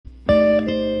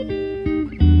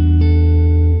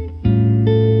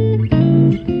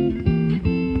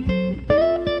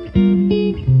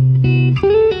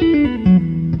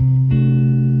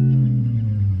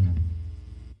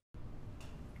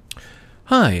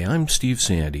Hi, I'm Steve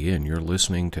Sandy, and you're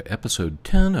listening to episode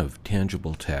 10 of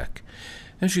Tangible Tech.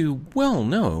 As you well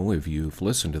know, if you've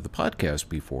listened to the podcast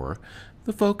before,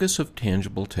 the focus of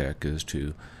Tangible Tech is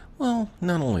to, not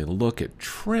only look at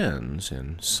trends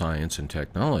in science and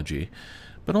technology,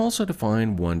 but also to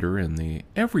find wonder in the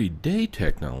everyday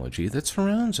technology that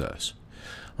surrounds us.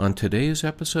 On today's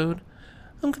episode,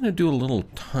 I'm going to do a little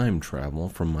time travel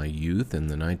from my youth in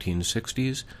the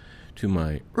 1960s to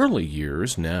my early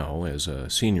years now as a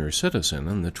senior citizen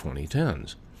in the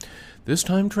 2010s. This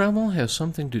time travel has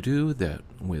something to do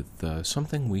with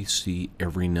something we see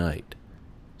every night: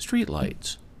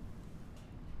 streetlights.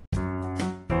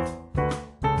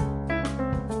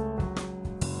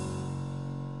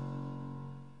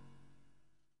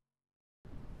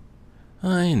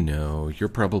 I know, you're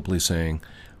probably saying,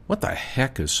 what the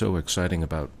heck is so exciting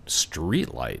about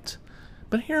streetlights?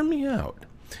 But hear me out.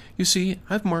 You see,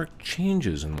 I've marked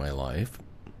changes in my life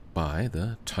by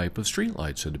the type of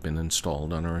streetlights that have been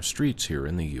installed on our streets here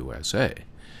in the USA.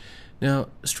 Now,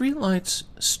 streetlights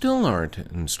still aren't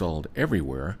installed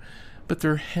everywhere, but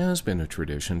there has been a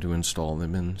tradition to install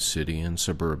them in city and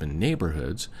suburban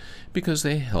neighborhoods because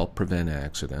they help prevent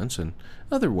accidents and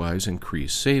otherwise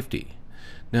increase safety.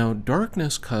 Now,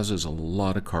 darkness causes a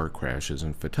lot of car crashes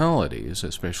and fatalities,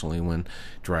 especially when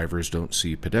drivers don't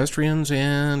see pedestrians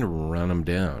and run them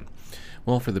down.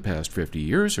 Well, for the past 50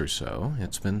 years or so,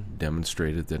 it's been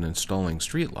demonstrated that installing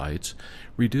streetlights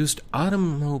reduced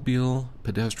automobile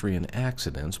pedestrian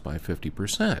accidents by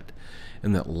 50%,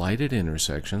 and that lighted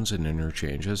intersections and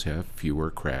interchanges have fewer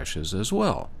crashes as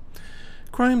well.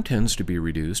 Crime tends to be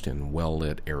reduced in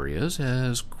well-lit areas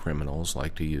as criminals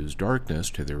like to use darkness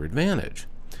to their advantage.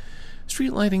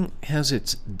 Street lighting has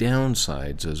its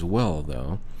downsides as well,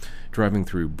 though. Driving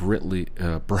through brightly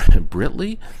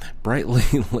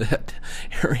lit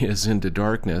areas into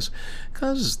darkness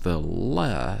causes the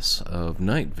loss of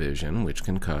night vision, which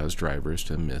can cause drivers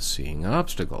to miss seeing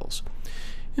obstacles.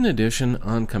 In addition,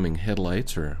 oncoming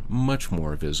headlights are much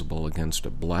more visible against a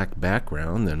black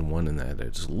background than one that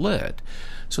is lit,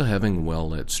 so having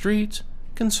well-lit streets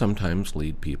can sometimes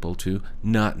lead people to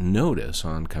not notice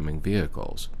oncoming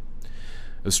vehicles.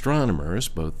 Astronomers,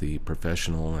 both the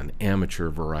professional and amateur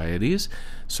varieties,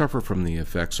 suffer from the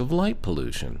effects of light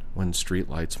pollution when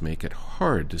streetlights make it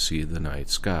hard to see the night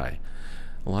sky.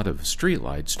 A lot of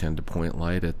streetlights tend to point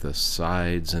light at the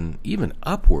sides and even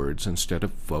upwards instead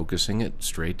of focusing it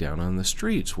straight down on the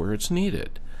streets where it's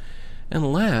needed.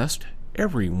 And last,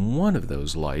 every one of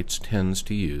those lights tends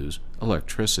to use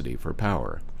electricity for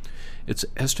power. It's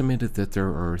estimated that there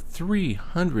are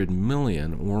 300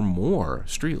 million or more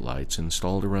streetlights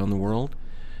installed around the world,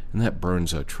 and that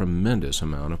burns a tremendous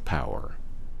amount of power.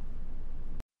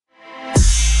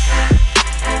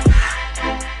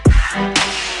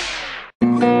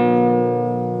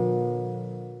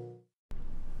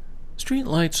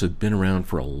 Streetlights have been around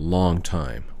for a long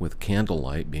time, with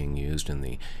candlelight being used in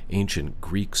the ancient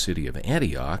Greek city of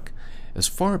Antioch as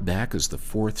far back as the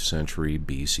 4th century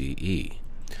BCE.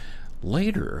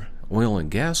 Later, oil and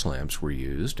gas lamps were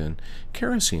used, and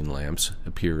kerosene lamps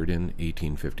appeared in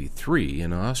 1853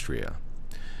 in Austria.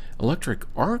 Electric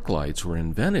arc lights were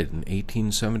invented in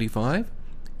 1875,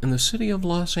 and the city of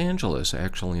Los Angeles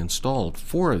actually installed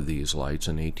 4 of these lights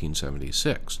in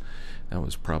 1876. That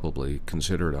was probably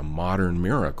considered a modern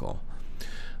miracle.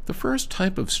 The first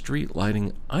type of street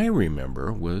lighting I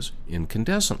remember was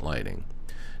incandescent lighting.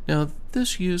 Now,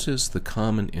 this uses the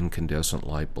common incandescent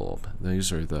light bulb.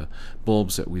 These are the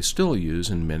bulbs that we still use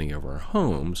in many of our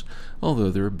homes, although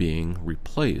they're being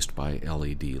replaced by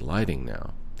LED lighting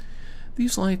now.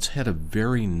 These lights had a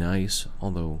very nice,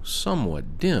 although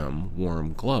somewhat dim,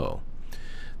 warm glow.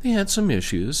 They had some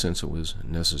issues since it was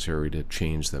necessary to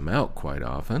change them out quite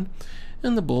often,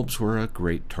 and the bulbs were a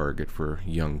great target for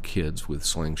young kids with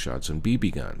slingshots and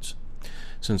BB guns.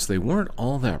 Since they weren't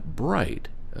all that bright,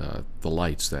 the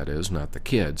lights, that is, not the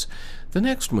kids, the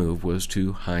next move was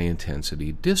to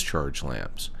high-intensity discharge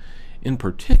lamps, in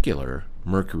particular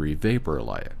mercury vapor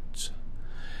lights.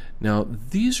 Now,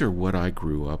 these are what I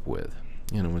grew up with,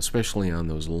 especially on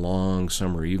those long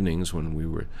summer evenings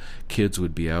when kids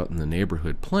would be out in the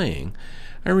neighborhood playing.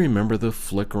 I remember the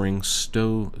flickering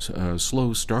slow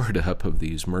startup of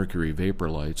these mercury vapor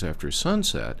lights after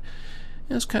sunset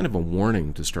as kind of a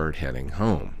warning to start heading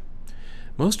home.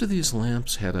 Most of these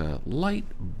lamps had a light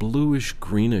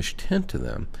bluish-greenish tint to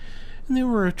them, and they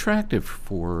were attractive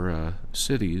for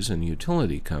cities and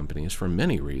utility companies for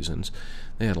many reasons.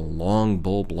 They had a long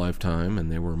bulb lifetime,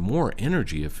 and they were more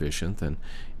energy efficient than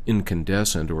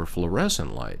incandescent or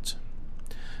fluorescent lights.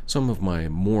 Some of my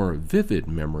more vivid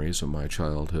memories of my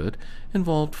childhood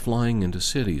involved flying into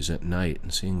cities at night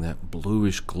and seeing that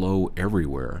bluish glow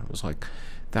everywhere. It was like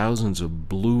thousands of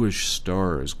bluish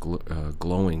stars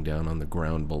glowing down on the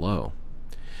ground below.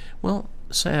 Well,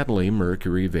 sadly,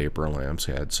 mercury vapor lamps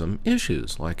had some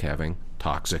issues, like having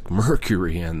toxic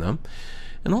mercury in them,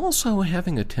 and also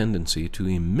having a tendency to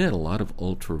emit a lot of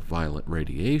ultraviolet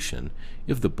radiation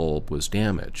if the bulb was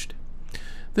damaged.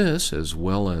 This, as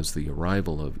well as the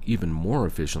arrival of even more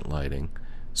efficient lighting,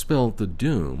 spelled the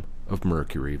doom of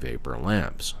mercury vapor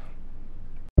lamps.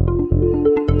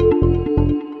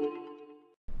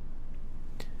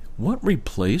 What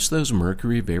replaced those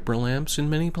mercury vapor lamps in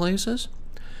many places?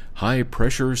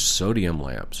 High-pressure sodium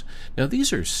lamps. Now,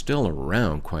 these are still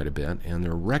around quite a bit, and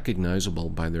they're recognizable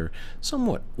by their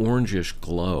somewhat orangish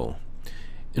glow.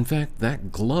 In fact,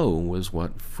 that glow was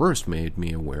what first made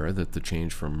me aware that the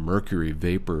change from mercury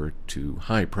vapor to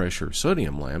high-pressure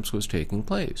sodium lamps was taking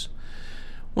place.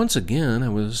 Once again, I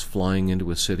was flying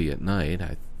into a city at night.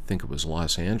 I think it was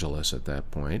Los Angeles at that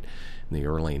point, in the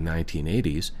early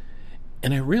 1980s,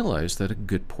 and I realized that a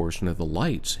good portion of the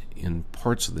lights in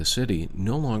parts of the city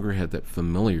no longer had that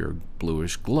familiar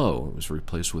bluish glow. It was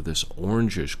replaced with this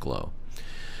orangish glow.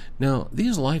 Now,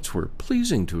 these lights were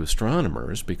pleasing to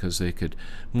astronomers because they could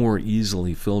more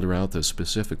easily filter out the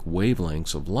specific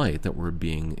wavelengths of light that were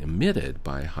being emitted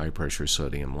by high-pressure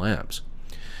sodium lamps.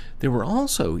 They were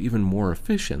also even more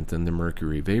efficient than the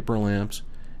mercury vapor lamps,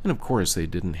 and of course they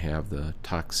didn't have the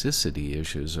toxicity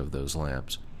issues of those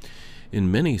lamps.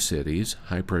 In many cities,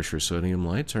 high-pressure sodium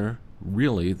lights are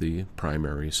really the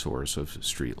primary source of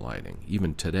street lighting,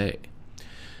 even today.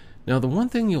 Now, the one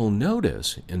thing you'll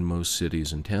notice in most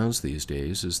cities and towns these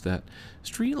days is that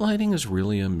street lighting is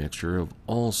really a mixture of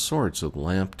all sorts of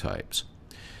lamp types.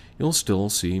 You'll still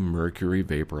see mercury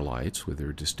vapor lights with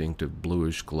their distinctive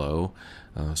bluish glow.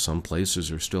 Some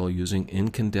places are still using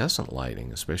incandescent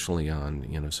lighting, especially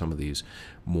on some of these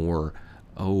more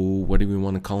what do we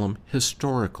want to call them?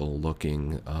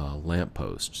 Historical-looking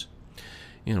lampposts.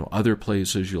 Other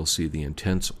places you'll see the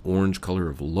intense orange color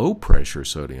of low-pressure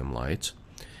sodium lights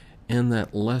and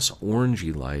that less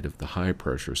orangey light of the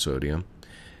high-pressure sodium,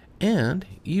 and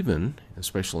even,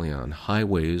 especially on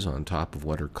highways on top of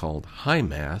what are called high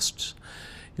masts,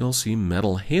 you'll see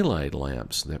metal halide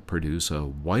lamps that produce a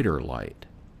whiter light.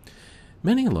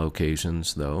 Many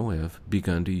locations, though, have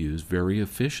begun to use very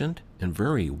efficient and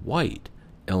very white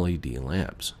LED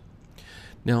lamps.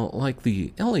 Now, like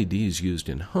the LEDs used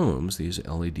in homes, these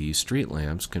LED street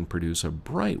lamps can produce a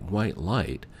bright white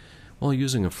light while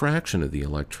using a fraction of the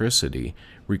electricity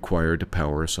required to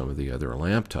power some of the other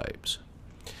lamp types.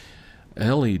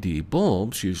 LED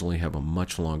bulbs usually have a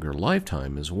much longer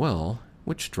lifetime as well,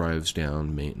 which drives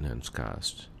down maintenance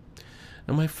costs.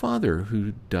 Now, my father,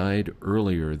 who died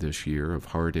earlier this year of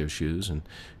heart issues and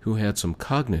who had some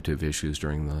cognitive issues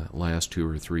during the last 2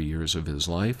 or 3 years of his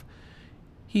life,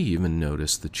 he even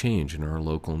noticed the change in our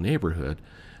local neighborhood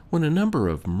when a number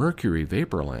of mercury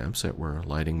vapor lamps that were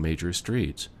lighting major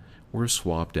streets were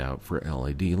swapped out for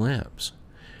LED lamps.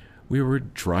 We were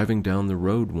driving down the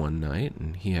road one night,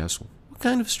 and he asked, "What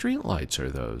kind of street lights are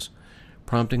those?"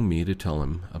 prompting me to tell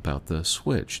him about the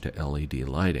switch to LED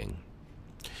lighting.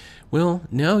 Well,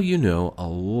 now you know a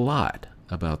lot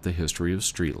about the history of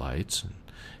streetlights and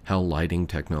how lighting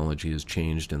technology has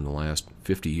changed in the last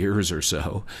 50 years or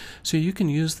so you can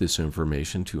use this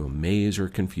information to amaze or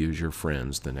confuse your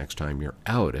friends the next time you're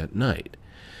out at night.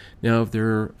 Now, if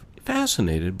they're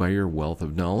fascinated by your wealth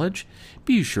of knowledge,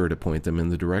 be sure to point them in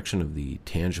the direction of the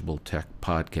Tangible Tech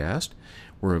Podcast.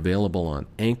 We're available on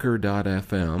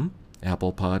Anchor.fm,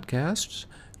 Apple Podcasts,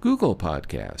 Google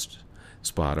Podcasts,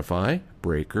 Spotify,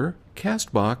 Breaker,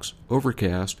 CastBox,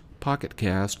 Overcast, Pocket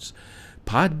Casts,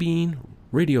 Podbean,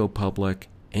 Radio Public,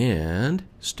 and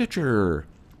Stitcher.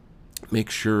 Make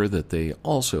sure that they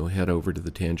also head over to the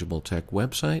Tangible Tech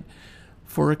website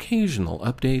for occasional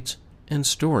updates and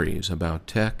stories about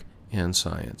tech and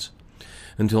science.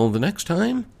 Until the next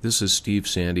time, this is Steve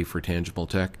Sandy for Tangible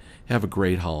Tech. Have a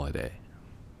great holiday.